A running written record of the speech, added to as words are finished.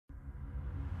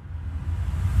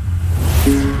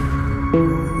Hi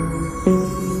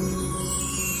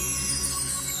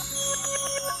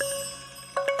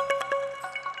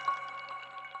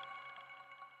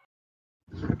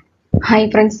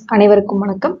friends, அனைவருக்கும்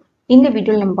வணக்கம். இந்த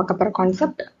வீடியோல நம்ம பார்க்க போற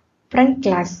concept friend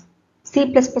class C++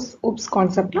 oops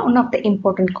concept one of the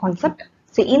important concept.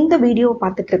 So இந்த வீடியோ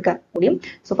பார்த்துட்டு இருக்க முடியும்.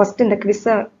 So first இந்த quiz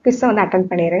வந்து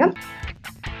அட்டெண்ட் பண்ணிருங்க.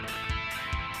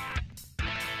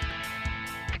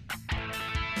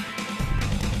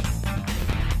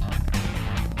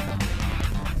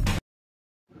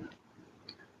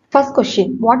 First question,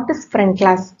 what is friend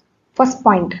class? First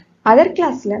point, other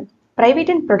classல private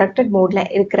and protected mode ல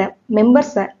இருக்கிற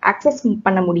members access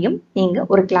பண்ண முடியும் நீங்க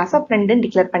ஒரு class friend ன்னு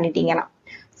declare பண்ணிட்டீங்கன்னா.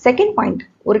 Second point,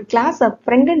 ஒரு class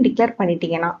friend ன்னு declare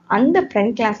பண்ணிட்டீங்கன்னா அந்த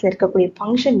friend classல இருக்கக்கூடிய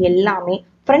function எல்லாமே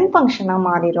friend function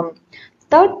மாறிடும்.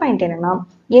 Third point என்னன்னா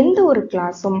எந்த ஒரு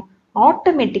classம்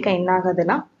ஆட்டோமேட்டிக்கா என்ன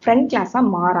ஆகுதுன்னா friend class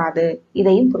மாறாது.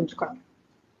 இதையும் புரிஞ்சுக்கணும்.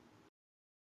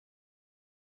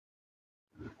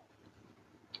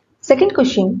 Second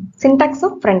question, syntax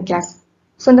of friend class.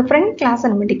 So இந்த friend class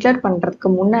நம்ம declare பண்றதுக்கு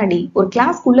முன்னாடி ஒரு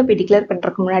class குள்ள போய் declare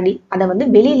பண்றதுக்கு முன்னாடி அதை வந்து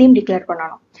வெளியிலயும் declare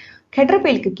பண்ணணும். header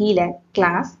fileக்கு கீழே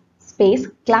class space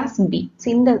class B. So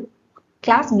இந்த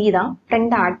class B தான்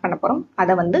friend ஆட் பண்ண போறோம்.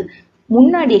 அதை வந்து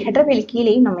முன்னாடி header file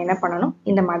கீழேயும் நம்ம என்ன பண்ணணும்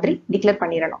இந்த மாதிரி declare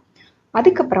பண்ணிடணும்.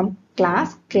 அதுக்கப்புறம்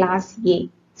class A.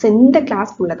 So இந்த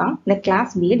class குள்ள தான் இந்த class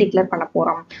B declare பண்ண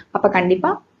போறோம். அப்ப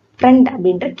கண்டிப்பா friend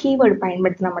அப்படின்ற keyword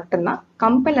பயன்படுத்தினா மட்டும்தான்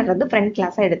compiler வந்து friend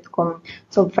class எடுத்துக்கும்.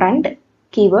 So friend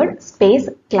keyword space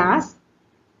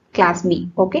class B.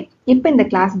 Okay. இப்போ இந்த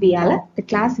class B ஆல இந்த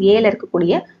class A ல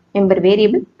இருக்கக்கூடிய member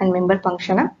variable and member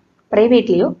function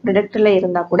privateலயோ redactorல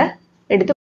இருந்தா கூட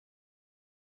எடுத்து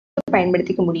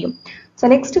பயன்படுத்திக்க முடியும். So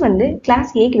next வந்து class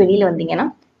A க்கு வெளியில வந்தீங்கன்னா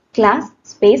class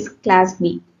space class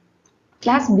B.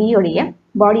 Class B உடைய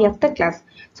body of the class.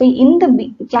 So இந்த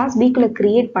class B குள்ள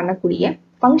create பண்ணக்கூடிய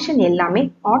function எல்லாமே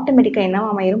ஆட்டோமேட்டிக்கா என்னவா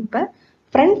மாறிடும் இப்ப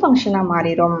friend function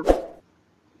மாறிடும்.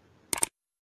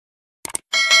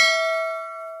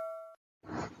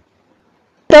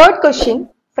 Third question,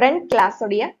 friend class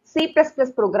உடைய C++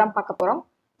 program பார்க்க போறோம்.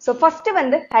 So first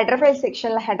வந்து header file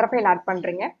sectionல header file add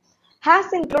பண்றீங்க.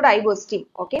 Has include iostream.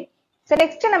 Okay. So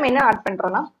next நம்ம என்ன add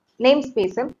பண்றோம்னா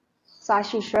namespace. So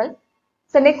as usual.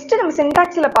 So next நம்ம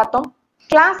syntaxல பார்த்தோம்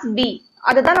class B.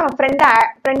 அதுதான் நம்ம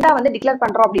friend வந்து declare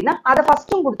பண்றோம் அப்படின்னா அதை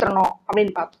ஃபர்ஸ்டும் கொடுத்துறணும்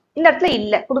அப்படின்னு பார்த்தோம். இந்த இடத்துல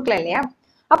இல்ல கொடுக்கல இல்லையா?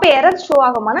 அப்ப எரர் ஷோ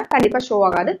ஆகுமானா கண்டிப்பா ஷோ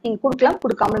ஆகாது. நீங்க கொடுக்கலாம்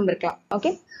கொடுக்காமலும் இருக்கலாம்.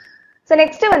 ஓகே. So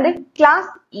next வந்து class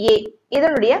A.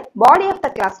 இதனுடைய body of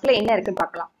the classல என்ன இருக்குன்னு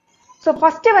பார்க்கலாம். So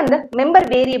first வந்து member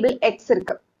variable x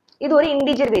இருக்கு. இது ஒரு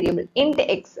integer variable int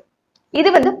x. இது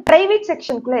வந்து private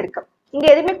sectionக்குள்ள இருக்கு. இங்க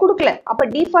எதுவுமே கொடுக்கல.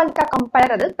 அப்ப default-ஆ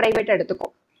compiler அது private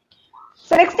எடுத்துக்கும்.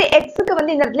 So next x க்கு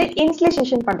வந்து இந்த இடத்துல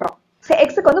initialization பண்றோம். So x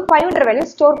க்கு வந்து 500 வேல்யூ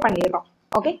ஸ்டோர் பண்ணிடுறோம்.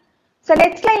 ஓகே. So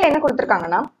next லைன்ல என்ன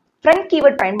கொடுத்திருக்காங்கன்னா friend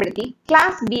keyword பயன்படுத்தி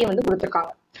class B வந்து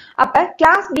கொடுத்திருக்காங்க. அப்ப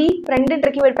class B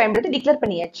friend-ன்ற keyword பயன்படுத்தி டிக்ளேர்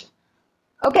பண்ணியாச்சு.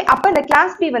 ஓகே. அப்ப இந்த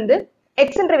class B வந்து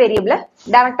x-ன்ற வேரியபிளை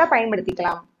டைரக்டா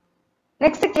பயன்படுத்திக்கலாம்.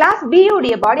 நெக்ஸ்ட் class B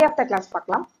உடைய body of the class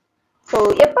பார்க்கலாம். So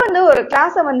எப்ப வந்து ஒரு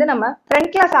கிளாஸை வந்து நம்ம friend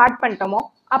class ஆட் பண்ணிட்டோமோ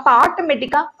அப்ப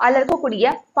ஆட்டோமேட்டிக்கா அதுல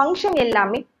இருக்கக்கூடிய ஃபங்க்ஷன்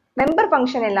எல்லாமே மெம்பர்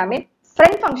ஃபங்க்ஷன் எல்லாமே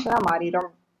friend function மாறிடும்.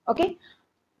 ஓகே.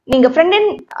 நீங்க friend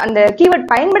அந்த keyword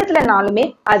பயன்படுத்தலனாலுமே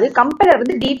அது கம்பைலர்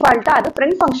வந்து டிஃபால்ட்டா அது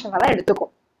friend function தான்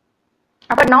எடுத்துக்கும்.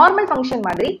 அப்ப நார்மல் ஃபங்க்ஷன்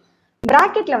மாதிரி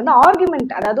பிராக்கெட்ல வந்து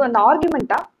ஆர்குமெண்ட் அதாவது அந்த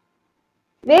ஆர்குமெண்டா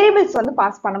வேரியபிள்ஸ் வந்து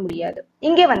பாஸ் பண்ண முடியாது.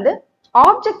 இங்கே வந்து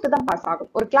ஆப்ஜெக்ட் தான் பாஸ் ஆகும்.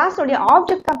 ஒரு கிளாஸ் உடைய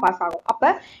ஆப்ஜெக்ட் தான் பாஸ் ஆகும்.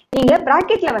 அப்ப நீங்க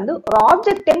பிராக்கெட்ல வந்து ஒரு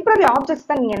ஆப்ஜெக்ட் டெம்பரரி ஆப்ஜெக்ட்ஸ்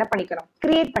தான் நீங்க என்ன பண்ணிக்கணும்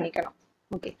கிரியேட் பண்ணிக்கணும்.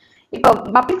 ஓகே. இப்போ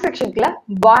பப்ளிக் செக்ஷன்ல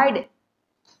void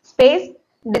space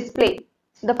display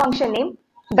the function name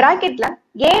பிராக்கெட்ல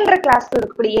ஏன்ற கிளாஸ்ல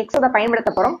இருக்கக்கூடிய x அத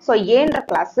பயன்படுத்த போறோம். சோ ஏன்ற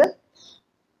கிளாஸ்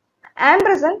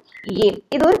ampersand a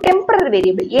இது ஒரு டெம்பரரி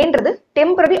வேரியபிள். ஏன்றது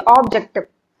டெம்பரரி ஆப்ஜெக்ட்.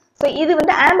 சோ இது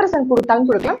வந்து ampersand கொடுத்தாலும்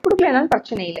கொடுக்கலாம் கொடுக்கலனாலும்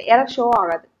பிரச்சனை இல்லை. எரர் ஷோ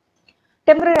ஆகாது.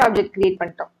 temporary object create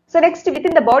பண்ணிட்டோம். So next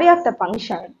within the body of the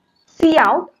function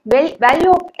cout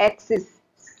value of x is.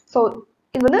 So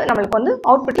இது வந்து நமக்கு வந்து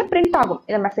அவுட்புட்ல print ஆகும்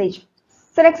இந்த மெசேஜ்.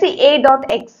 So next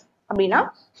a.x அப்படினா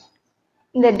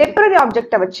இந்த temporary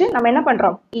object வச்சு நம்ம என்ன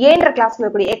பண்றோம் ஏன்ற கிளாஸ்ல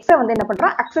இருக்கக்கூடிய x வந்து என்ன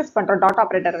பண்றோம் அக்சஸ் பண்றோம் டாட்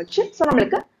ஆபரேட்டர் வச்சு. சோ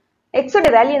நமக்கு x ஓட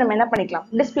வேல்யூ நம்ம என்ன பண்ணிக்கலாம்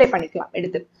டிஸ்ப்ளே பண்ணிக்கலாம்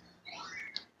எடுத்து.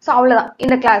 சோ அவ்வளவுதான்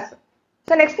இந்த கிளாஸ்.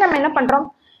 சோ நெக்ஸ்ட் நம்ம என்ன பண்றோம்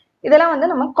இதெல்லாம் வந்து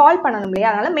நம்ம கால் பண்ணணும் இல்லையா?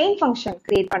 அதனால மெயின் ஃபங்க்ஷன்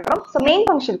கிரியேட் பண்றோம். So main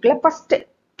ஃபங்க்ஷனுக்குள்ள first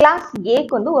class A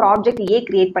க்கு வந்து ஒரு ஆப்ஜெக்ட் A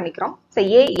கிரியேட் பண்ணிக்கிறோம். So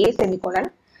A semicolon.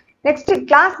 Next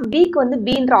class B க்கு வந்து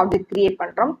Bன்ற ஆப்ஜெக்ட் கிரியேட்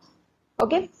பண்றோம்.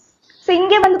 ஓகே. சோ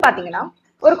இங்க வந்து பாத்தீங்கன்னா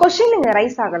ஒரு क्वेश्चन இங்க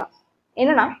ரைஸ் ஆகலாம்.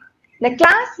 என்னன்னா இந்த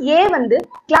கிளாஸ் A வந்து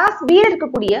கிளாஸ் B ல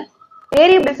இருக்கக்கூடிய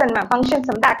வேரியபிள்ஸ் அண்ட் ஃபங்க்ஷன்ஸ்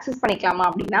வந்து அக்சஸ் பண்ணிக்கலாமா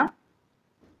அப்படின்னா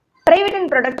பிரைவேட்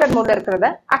அண்ட் ப்ரொடெக்டட் மோட்ல இருக்கிறத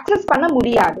அக்சஸ் பண்ண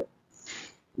முடியாது.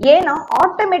 ஏன்னா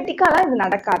ஆட்டோமேட்டிக்கா இது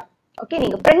நடக்காது. ஓகே,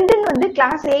 நீங்க ஃப்ரெண்டுன்னு வந்து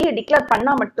கிளாஸ் ஏ டிக்ளேர்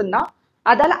பண்ணா மட்டும்தான்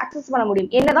அதால அக்சஸ் பண்ண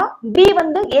முடியும். என்னதான் பி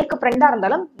வந்து ஏக்கு ஃப்ரெண்டா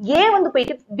இருந்தாலும் ஏ வந்து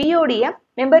போயிட்டு பியோடைய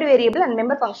மெம்பர் வேரியபிள் அண்ட்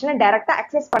மெம்பர் ஃபங்க்ஷனை டைரக்டா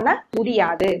அக்சஸ் பண்ண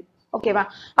முடியாது. ஓகேவா?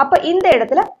 அப்ப இந்த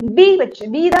இடத்துல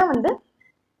பி தான் வந்து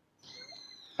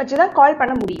வச்சுதான் கால்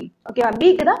பண்ண முடியும். ஓகேவா?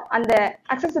 பிக்கு தான் அந்த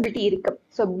அக்சசிபிலிட்டி இருக்கு.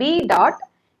 ஸோ பி டாட்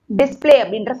டிஸ்பிளே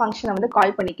அப்படின்ற ஃபங்க்ஷனை வந்து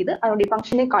கால் பண்ணிக்குது, அதனுடைய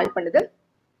ஃபங்க்ஷனே கால் பண்ணுது.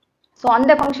 ஸோ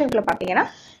அந்த ஃபங்க்ஷனுக்குள்ள பாத்தீங்கன்னா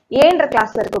ஏன்ற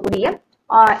கிளாஸ்ல இருக்கக்கூடிய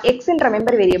எக்ஸ்ன்ற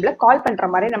மெம்பர் வேரியபிளை கால் பண்ற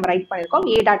மாதிரி நம்ம ரைட் பண்ணிருக்கோம்,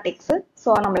 ஏ டாட் எக்ஸ். ஸோ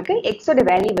நம்மளுக்கு எக்ஸோட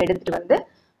வேல்யூ எடுத்துட்டு வந்து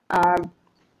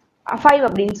 5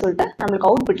 அப்படின்னு சொல்லிட்டு நம்மளுக்கு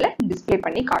அவுட்புட்ல டிஸ்பிளே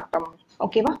பண்ணி காட்டும்.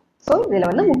 ஓகேவா? ஸோ இதுல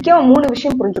வந்து முக்கியமா 3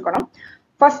 விஷயம் புரிஞ்சுக்கணும்.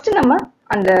 ஃபர்ஸ்ட் நம்ம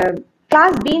அந்த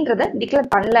கிளாஸ் பின்றத டிக்ளேர்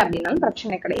பண்ணல அப்படின்னாலும்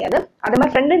பிரச்சனை கிடையாது. அதே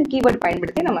மாதிரி ஃப்ரெண்ட் அண்ட் கீவேர்ட்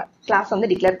பயன்படுத்தி நம்ம கிளாஸ் வந்து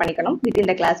டிக்ளேர் பண்ணிக்கணும் வித்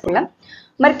இந்த கிளாஸ்க்குள்ள.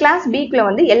 மாதிரி கிளாஸ் பிக்குள்ள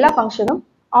வந்து எல்லா ஃபங்க்ஷனும்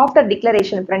after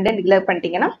declaration friend and declare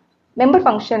பண்ணிட்டீங்கன்னா மெம்பர்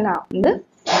ஃபங்க்ஷன் வந்து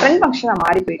ஃப்ரெண்ட் ஃபங்க்ஷனா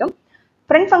மாறி போயிடும்.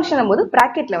 ஃப்ரெண்ட் ஃபங்க்ஷன் போது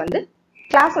பிராக்கெட்ல வந்து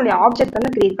கிளாஸோடைய ஆப்ஜெக்ட்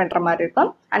வந்து கிரியேட் பண்ற மாதிரி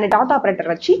இருக்கும். அந்த டாட்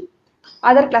ஆபரேட்டர் வச்சு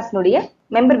அதர் கிளாஸ்னுடைய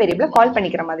மெம்பர் வேரியபிளை கால்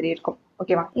பண்ணிக்கிற மாதிரி இருக்கும்.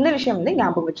 ஓகேவா? இந்த விஷயம் வந்து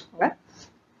ஞாபகம் வச்சுக்கோங்க.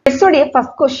 Yesterday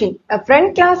first question, a friend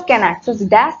class can access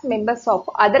dash members of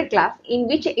other class in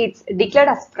which it's declared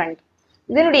as friend.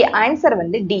 இதனுடைய ஆன்சர்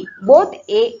வந்து D, both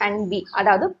A and B,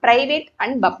 அதாவது private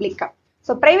and public.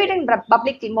 So private and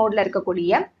public மோட்ல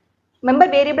இருக்கக்கூடிய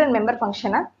member variable and member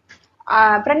ஃபங்க்ஷனை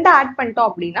ஃப்ரெண்டா add பண்ணிட்டோம்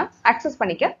அப்படின்னா access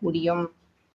பண்ணிக்க முடியும்.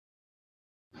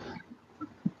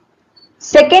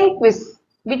 Second quiz,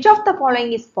 which of the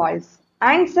following is false?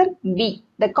 Answer B,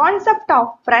 the concept of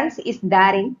friends is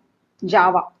there in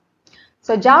Java.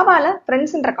 So ஜாவால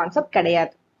ஃப்ரெண்ட்ஸ்ன்ற concept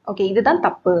கிடையாது. Okay, இதுதான்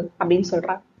தப்பு அப்படின்னு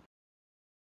சொல்றாங்க.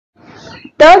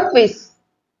 Third quiz,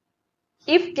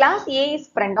 if class A is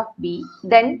friend of B,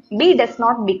 then B does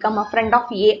not become a friend of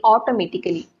A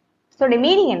automatically. So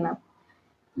meaning என்ன?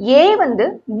 A வந்து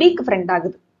Bக்கு friend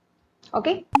ஆகுது.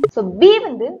 Okay, so B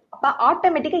வந்து அப்ப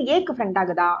ஆட்டோமேட்டிக்கா Aக்கு ஃப்ரெண்ட்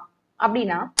ஆகுதா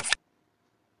அப்படின்னா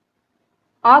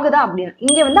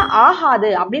இங்க வந்து ஆகாது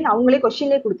அப்படின்னு அவங்களே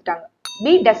கொஸ்டின்லேயே கொடுத்துட்டாங்க.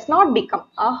 B does not become,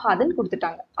 ஆகாதுன்னு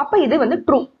கொடுத்துட்டாங்க. அப்ப இது வந்து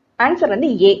ட்ரூ. ஆன்சர் வந்து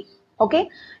A. ஓகே,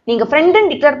 நீங்க ஃப்ரெண்ட்னு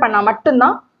டிக்ளேர் பண்ணா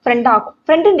மட்டும்தான் ஃப்ரெண்ட் ஆகும்.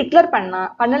 ஃப்ரெண்ட்னு டிக்ளேர்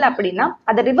பண்ணல அப்படின்னா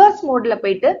அது ரிவர்ஸ் மோட்ல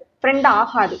போயிட்டு ஃப்ரெண்ட்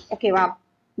ஆகாது. ஓகேவா?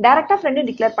 டைரக்டா ஃப்ரெண்ட்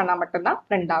டிக்ளேர் பண்ணா மட்டும்தான்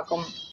ஃப்ரெண்ட் ஆகும்.